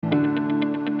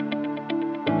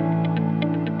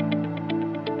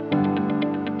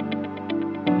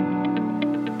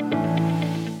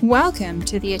Welcome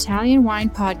to the Italian Wine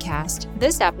Podcast.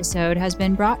 This episode has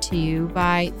been brought to you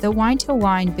by the Wine to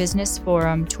Wine Business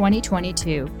Forum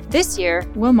 2022. This year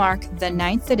will mark the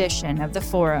 9th edition of the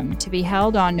forum to be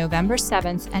held on November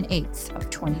 7th and 8th of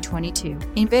 2022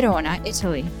 in Verona,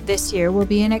 Italy. This year will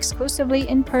be an exclusively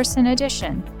in-person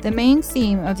edition. The main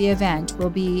theme of the event will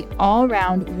be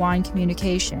all-round wine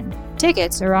communication.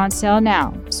 Tickets are on sale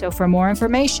now, so for more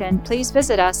information, please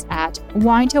visit us at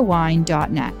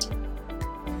winetowine.net.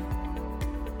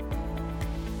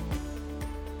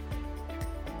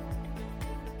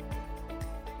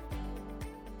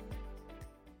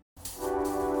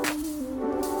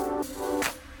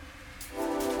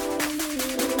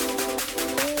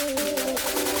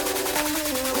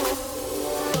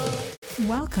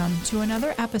 Welcome to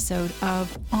another episode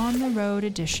of On the Road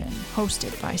Edition,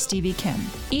 hosted by Stevie Kim.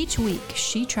 Each week,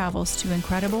 she travels to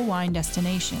incredible wine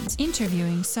destinations,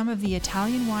 interviewing some of the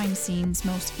Italian wine scene's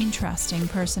most interesting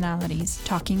personalities,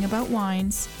 talking about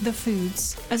wines, the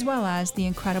foods, as well as the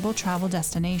incredible travel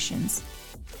destinations.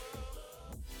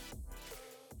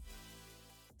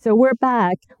 So we're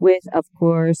back with, of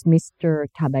course, Mr.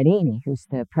 Tabarini, who's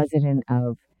the president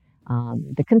of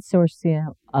the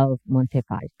consortium of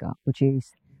Montefalco, which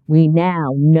is, we now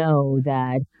know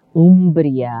that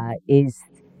Umbria is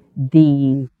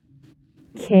the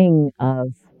king of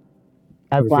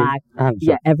black,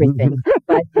 everything,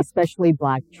 but especially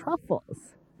black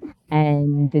truffles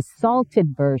and the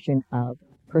salted version of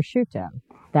prosciutto.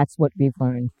 That's what we've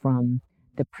learned from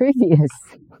the previous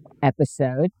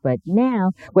episode. But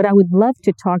now, what I would love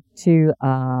to talk to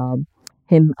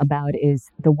him about is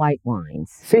the white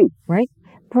wines. Sí. Right?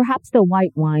 Perhaps the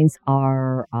white wines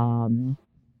are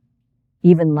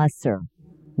even lesser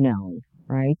known,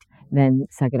 right, than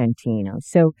Sagrantino.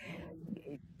 So,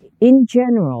 in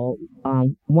general,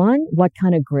 one, what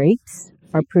kind of grapes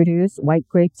are produced? White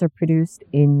grapes are produced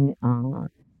in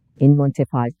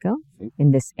Montefalco,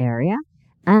 in this area,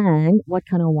 and what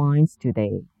kind of wines do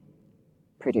they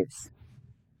produce?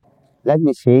 Let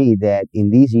me say that in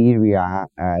this area,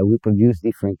 we produce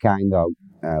different kind of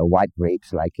white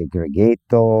grapes like a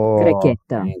Greghetto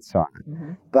and so on.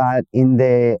 Mm-hmm. But in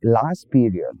the last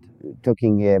period,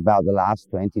 talking about the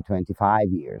last 20, 25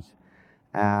 years,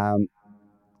 thanks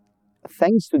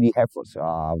to the efforts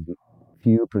of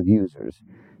few producers,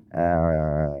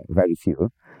 very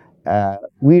few,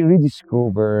 we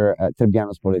rediscover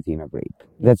Trebbiano Spoletino grape.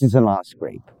 That is the last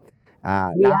grape.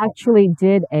 We actually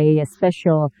did a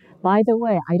special, by the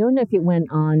way, I don't know if it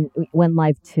went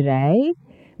live today.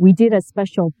 We did a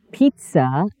special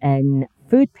pizza and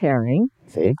food pairing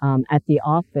at the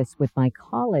office with my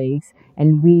colleagues,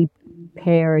 and we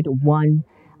paired one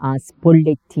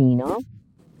Spoletino,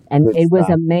 and it was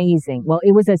amazing. Well,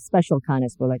 it was a special kind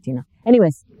of Spoletino.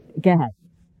 Anyways, go ahead.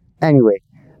 Anyway,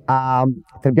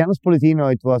 Trebbiano Spoletino,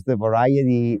 it was the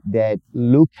variety that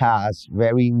Lucas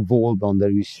very involved on the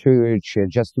research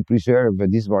just to preserve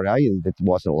this variety that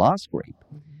was a lost grape.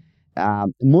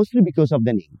 Mostly because of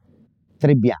the name,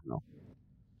 Trebbiano.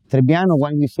 Trebbiano,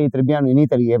 when we say Trebbiano in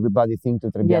Italy, everybody thinks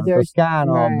of Trebbiano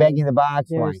Toscano, back in the box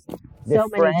wine. The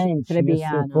French used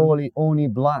to call it Uni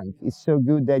Blanc. It's so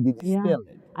good that it's still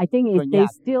it. I think they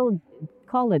still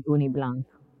call it Uni Blanc.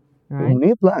 Right?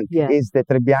 Uni Blanc is the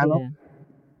Trebbiano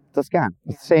Toscano,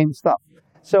 same stuff.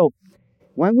 So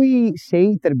when we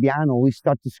say Trebbiano, we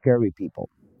start to scare people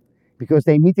because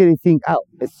they immediately think, oh,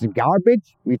 it's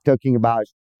garbage. We're talking about,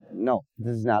 no,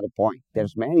 this is not a point.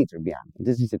 There's many Trebbiano.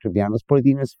 This is a Trebbiano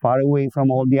Spoletino, is far away from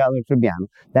all the other Trebbiano.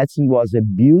 That was a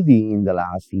beauty in the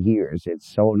last years. It's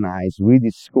so nice,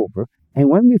 rediscover. And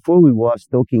when before we was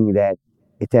talking that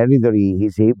a territory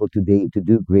is able today to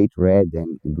do great red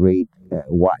and great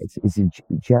whites. It's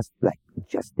just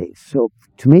this. So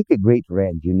to make a great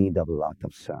red, you need a lot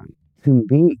of sun. To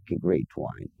make a great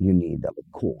wine, you need a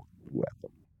cold weather.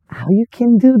 How you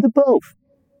can do the both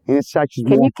in such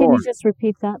small Can you corner? just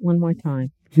repeat that one more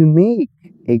time? To make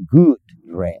a good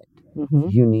red,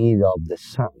 you need of the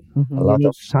sun. A lot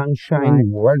of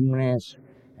sunshine, warmness.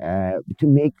 To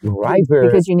make riper,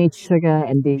 because you need sugar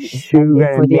and the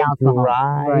alcohol.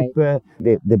 Ripe,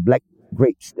 the black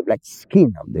grapes, the black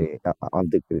skin of the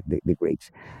grapes.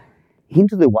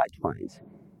 Into the white wines,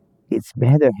 it's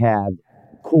better have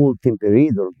cold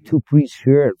temperature to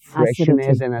preserve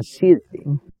freshness and acidity.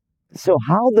 So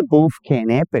how the both can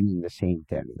happen in the same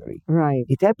territory? Right.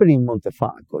 It happened in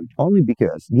Montefalco only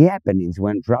because the Apennines,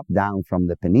 when dropped down from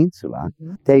the peninsula,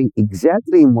 they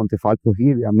exactly in Montefalco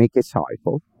area make a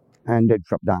cycle and they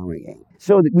drop down again.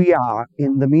 So we are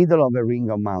in the middle of a ring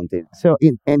of mountains. So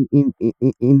in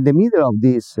the middle of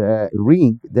this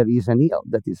ring, there is an hill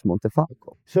that is Monte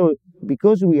Falco. So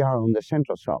because we are on the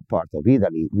central south part of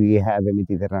Italy, we have a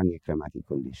Mediterranean climatic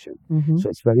condition. So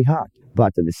it's very hot.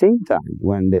 But at the same time,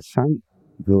 when the sun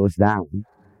goes down,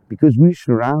 because we're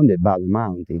surrounded by the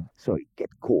mountain, so it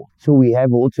gets cold. So we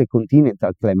have also a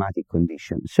continental climatic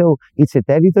condition. So it's a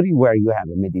territory where you have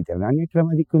a Mediterranean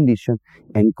climatic condition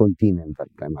and continental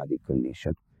climatic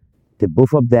condition. The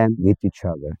both of them meet each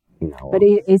other. But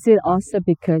is it also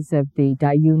because of the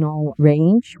diurnal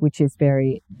range, which is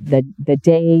the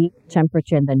day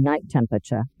temperature and the night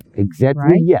temperature? Exactly,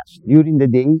 right? Yes. During the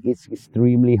day, it's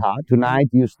extremely hot. Tonight,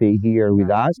 you stay here with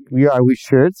us. We are with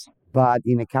shirts. But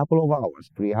in a couple of hours,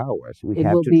 3 hours, we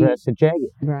have to dress a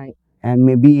jacket. Right. And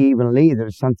maybe even later,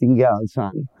 something else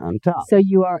on top. So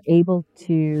you are able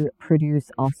to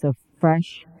produce also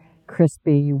fresh,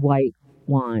 crispy, white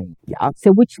wine. Yeah.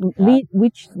 So which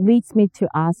leads me to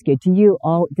ask you,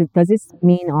 does this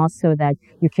mean also that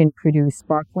you can produce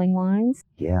sparkling wines?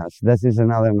 Yes, this is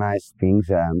another nice thing.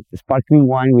 Sparkling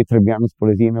wine with Trebbiano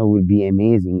Spoletino will be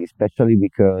amazing, especially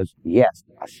because, yes,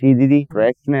 acidity,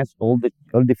 freshness, all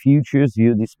the features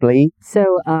you display.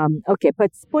 So,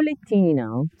 but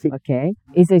Spoletino,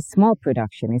 is a small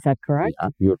production. Is that correct? Yeah,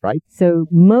 you're right. So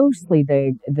mostly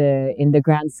in the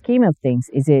grand scheme of things,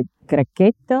 is it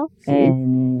Grechetto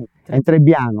and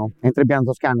Trebbiano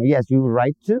Toscano. Yes, you're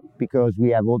right, because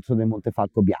we have also the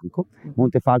Montefalco Bianco.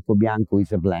 Montefalco Bianco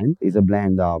is a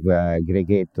blend of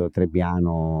Grechetto,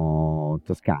 Trebbiano,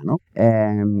 Toscano.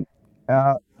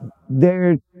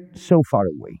 They're so far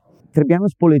away. Trebbiano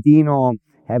Spoletino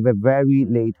have a very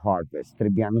late harvest.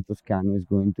 Trebbiano Toscano is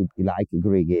going to be like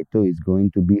Grechetto, is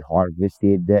going to be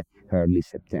harvested early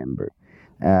September.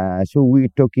 So we're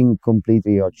talking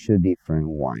completely of two different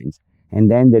wines. And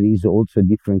then there is also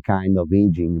different kind of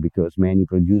aging, because many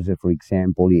producers, for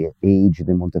example, age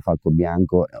the Montefalco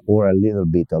Bianco or a little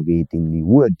bit of it in the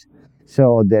wood.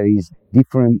 So there is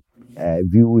different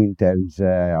view in terms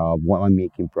of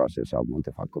winemaking process of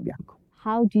Montefalco Bianco.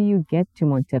 How do you get to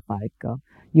Montefalco?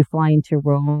 You fly into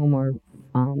Rome or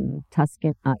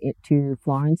Tuscan to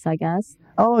Florence, I guess?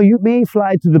 Oh, you may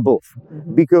fly to the both,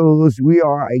 because we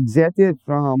are exactly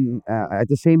from at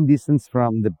the same distance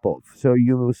from the both. So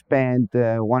you spend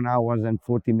 1 hour and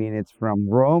 40 minutes from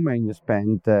Rome, and you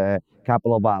spend a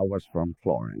couple of hours from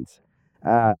Florence.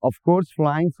 Of course,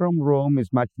 flying from Rome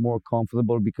is much more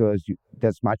comfortable because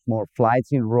there's much more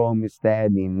flights in Rome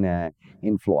instead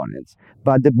in Florence.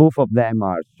 But the both of them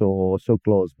are so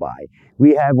close by.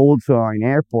 We have also an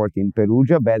airport in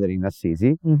Perugia, better in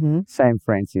Assisi, San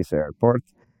Francisco Airport.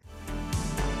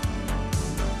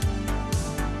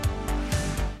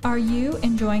 Are you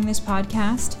enjoying this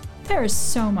podcast? There is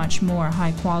so much more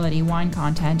high-quality wine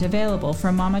content available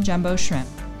from Mama Jumbo Shrimp.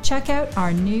 Check out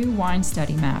our new wine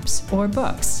study maps or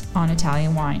books on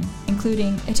Italian wine,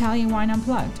 including Italian Wine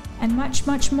Unplugged and much,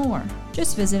 much more.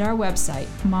 Just visit our website,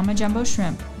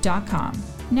 mamajumboshrimp.com.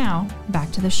 Now,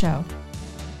 back to the show.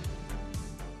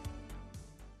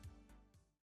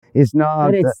 It's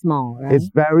not. But it's small, right? It's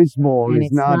very small. And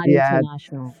it's not yet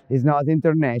international. It's not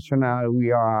international.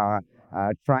 We are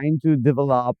trying to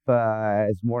develop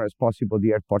as more as possible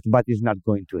the airport, but it's not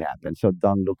going to happen. So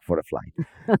don't look for a flight.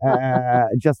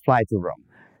 Just fly to Rome.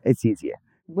 It's easier.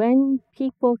 When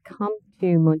people come to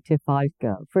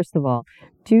Montefalco, first of all,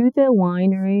 do the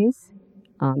wineries,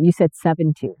 you said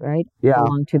 70, right? Yeah.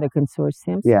 Belong to the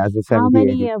consortiums? Yeah, the 70. How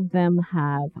many of them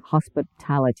have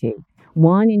hospitality?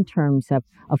 One, in terms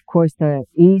of course, the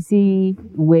easy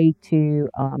way to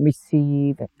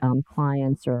receive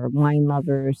clients or wine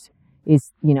lovers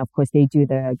is, of course, they do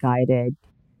the guided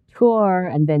tour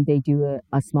and then they do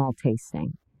a small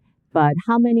tasting. But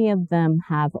how many of them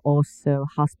have also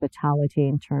hospitality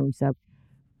in terms of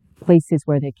places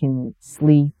where they can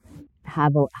sleep,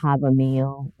 have a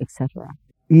meal, etc.?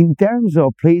 In terms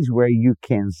of place where you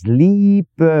can sleep,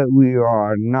 we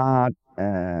are not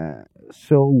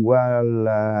so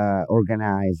well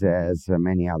organized as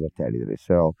many other territories.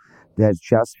 So there's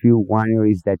just few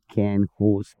wineries that can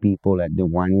host people at the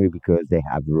winery because they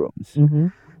have rooms.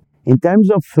 In terms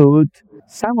of food,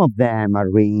 some of them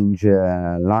arrange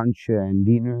lunch and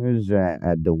dinners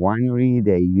at the winery.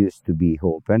 They used to be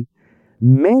open.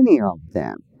 Many of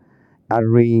them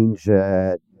arrange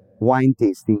wine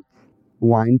tasting,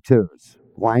 wine tours,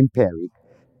 wine pairing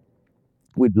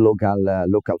with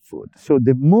local food. So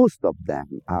the most of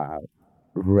them are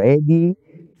ready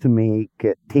to make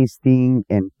tasting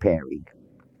and pairing.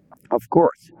 Of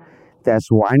course, there's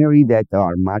wineries that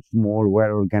are much more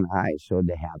well organized. So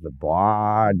they have a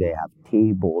bar, they have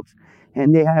tables,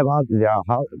 And there are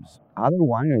other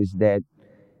wineries that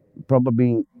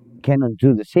probably cannot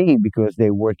do the same because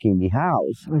they work in the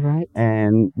house. Right.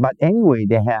 But anyway,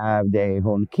 they have their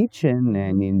own kitchen,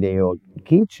 and in their own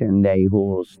kitchen they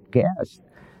host guests.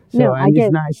 So No, I and it's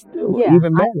get, nice too, yeah,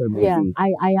 even better maybe.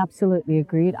 I absolutely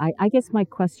agreed. I guess my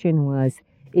question was,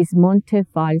 is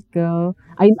Montefalco,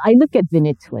 I look at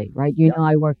Vinitaly, right? You Yeah. know,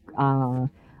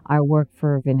 I work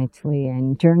for Vinitaly,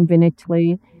 and during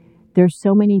Vinitaly, there's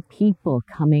so many people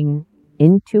coming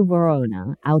into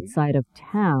Verona outside of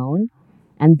town,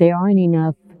 and there aren't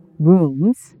enough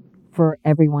rooms for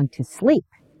everyone to sleep,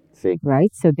 See,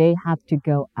 right? So they have to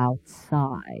go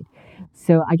outside.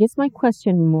 So I guess my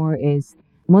question more is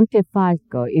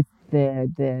Montefalco, if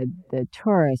the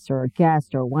tourists or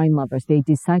guests or wine lovers, they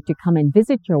decide to come and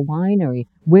visit your winery,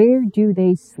 where do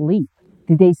they sleep?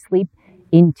 Do they sleep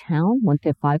in town,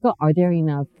 Montefalco? Are there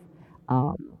enough,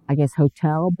 I guess,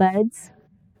 hotel beds?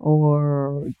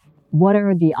 Or what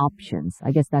are the options?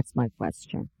 I guess that's my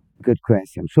question. good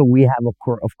question. So we have of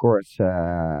course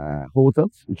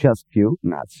hotels, just few,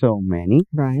 not so many,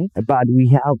 Right. but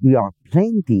we are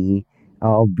plenty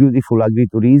of beautiful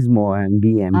agriturismo and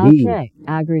B&B. Okay.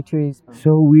 Agritourism.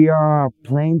 So we are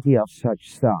plenty of such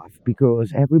stuff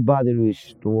because everybody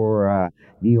restore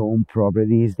the own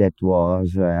properties that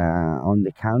was on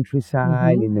the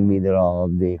countryside, Mm-hmm. in the middle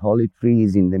of the olive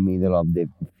trees, in the middle of the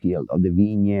field of the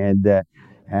vineyard.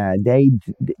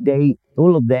 They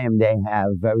all of them they have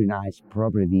very nice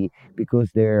property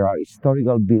because there are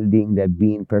historical building that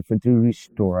being perfectly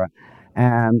restored.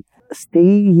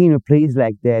 Staying in a place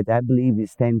like that, I believe,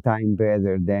 is 10 times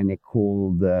better than a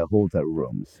cold hotel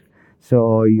rooms.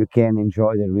 So you can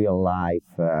enjoy the real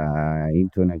life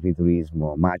into an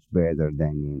agriturismo much better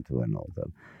than into an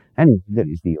hotel. And there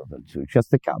is the hotel too,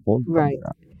 just a couple. But Right.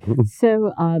 there are.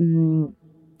 So,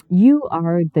 you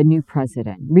are the new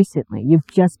president recently. You've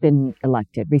just been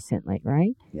elected recently,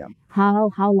 right? Yeah.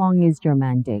 How long is your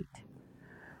mandate?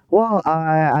 Well,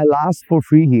 I last for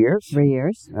 3 years. 3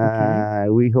 years. Okay.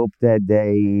 We hope that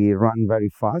they run very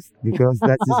fast because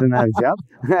that is another job.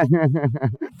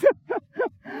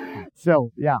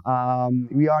 So yeah,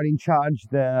 we are in charge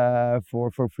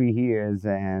for 3 years,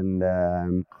 and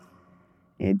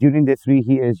during the 3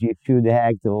 years, you should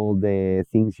act all the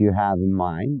things you have in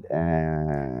mind.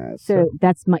 So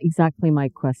that's exactly my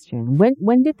question.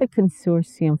 When did the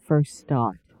consortium first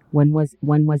start? When was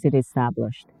it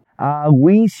established?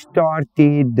 We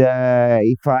started,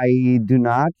 if I do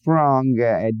not wrong,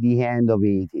 at the end of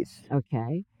 80s.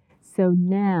 Okay. So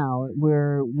now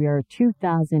we're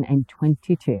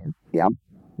 2022. Yeah.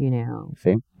 You know.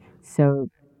 See? So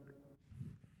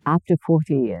after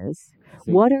 40 years,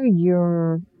 See? what are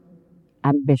your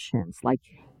ambitions? Like,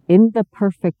 in the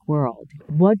perfect world,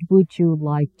 what would you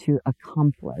like to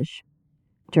accomplish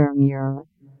during your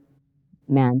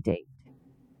mandate?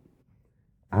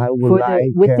 I would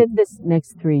like within this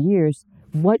next 3 years,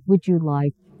 what would you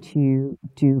like to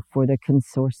do for the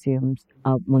consortiums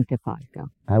of Montefalco?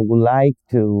 I would like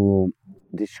to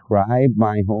describe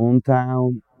my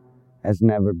hometown as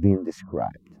never been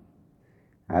described.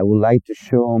 I would like to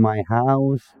show my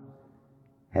house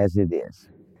as it is.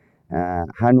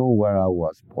 I know where I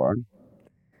was born.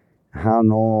 I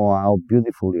know how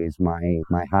beautiful is my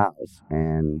house,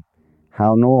 and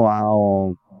I know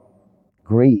how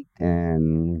great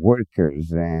and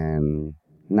workers and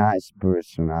nice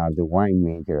person are the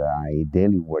winemaker I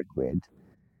daily work with.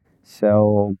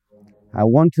 So I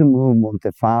want to move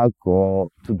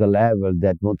Montefalco to the level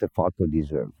that Montefalco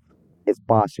deserves. It's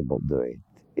possible to do it.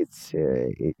 It's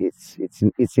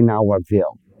in our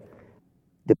will.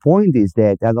 The point is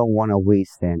that I don't want to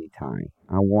waste any time.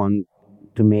 I want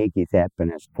to make it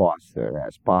happen as faster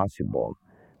as possible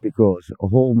because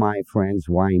all my friends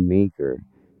winemaker,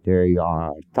 they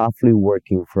are toughly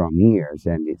working from years,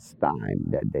 and it's time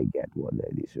that they get what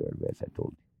they deserve, as I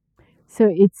told you. So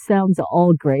it sounds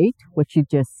all great, what you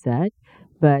just said,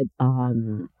 but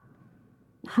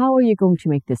how are you going to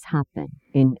make this happen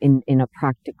in a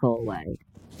practical way?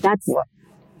 That's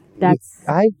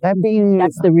I've been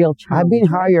the real challenge. I've been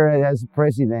hired as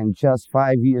president just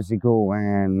 5 years ago,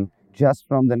 and just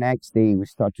from the next day we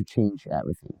start to change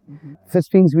everything. Mm-hmm.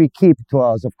 First things we keep to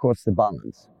us, of course, the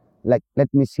balance. Like,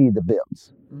 let me see the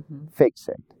bills, fix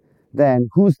it. Then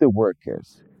who's the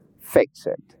workers? Fix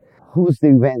it. Who's the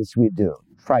events we do?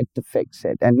 Try to fix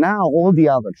it. And now all the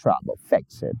other trouble,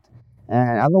 fix it.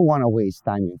 And I don't want to waste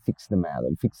time and fix the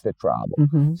matter, fix the trouble.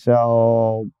 Mm-hmm.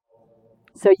 So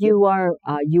you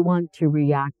want to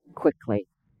react quickly.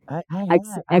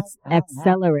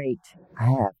 Accelerate. I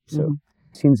have to. Mm-hmm.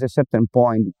 Since a certain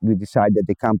point, we decided that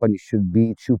the company should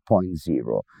be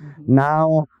 2.0.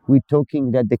 Now we're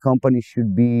talking that the company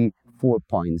should be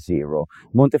 4.0.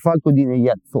 Montefalco didn't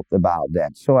yet thought about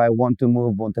that, so I want to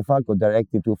move Montefalco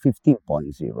directly to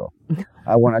 15.0.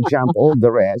 I want to jump all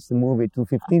the rest and move it to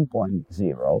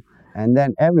 15.0, and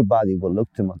then everybody will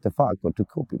look to Montefalco to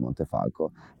copy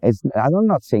Montefalco. I'm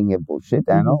not saying a bullshit.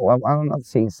 I know I'm not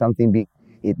saying something big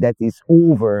that is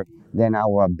over than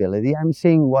our ability. I'm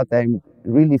saying what I'm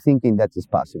really thinking that is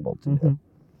possible to do.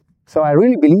 So I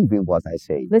really believe in what I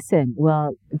say. Listen,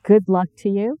 well, good luck to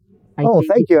you.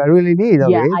 Thank you. I really need.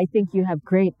 Yeah, I think you have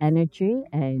great energy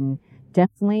and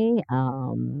definitely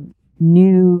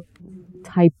new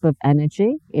type of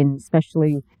energy. In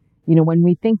especially, when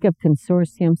we think of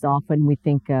consortiums, often we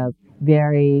think of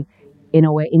very, in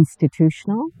a way,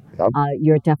 institutional. Yep.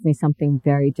 You're definitely something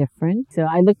very different. So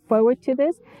I look forward to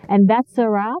this. And that's a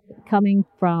wrap coming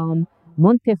from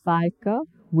Montefalco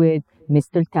with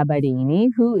Mr. Tabarini,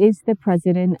 who is the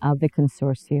president of the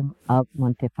consortium of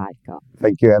Montefalco.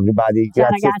 Thank you, everybody. Ciao,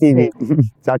 Grazie, ragazzi.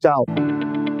 Stevie. Ciao, ciao.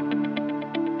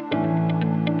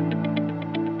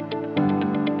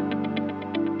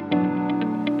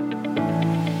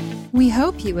 We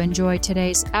hope you enjoyed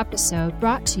today's episode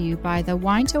brought to you by the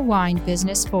Wine to Wine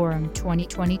Business Forum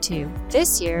 2022.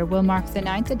 This year will mark the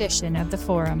 9th edition of the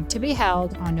forum, to be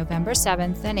held on November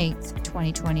 7th and 8th,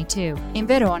 2022, in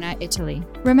Verona, Italy.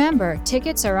 Remember,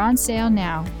 tickets are on sale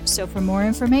now, so for more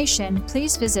information,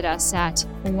 please visit us at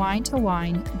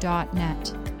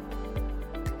winetowine.net.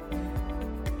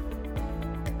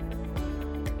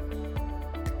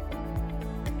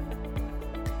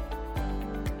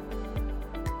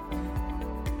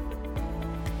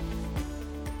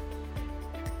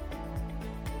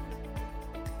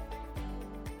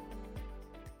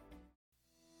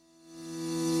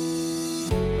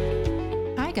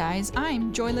 Hi guys,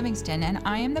 I'm Joy Livingston and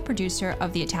I am the producer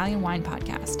of the Italian Wine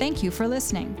Podcast. Thank you for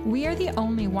listening. We are the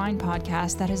only wine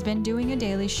podcast that has been doing a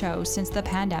daily show since the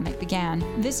pandemic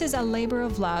began. This is a labor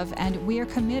of love and we are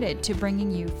committed to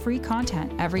bringing you free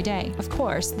content every day. Of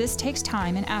course, this takes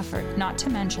time and effort, not to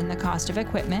mention the cost of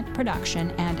equipment,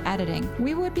 production, and editing.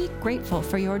 We would be grateful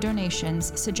for your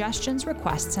donations, suggestions,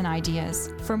 requests, and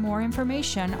ideas. For more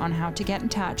information on how to get in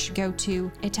touch, go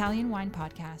to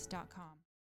ItalianWinePodcast.com.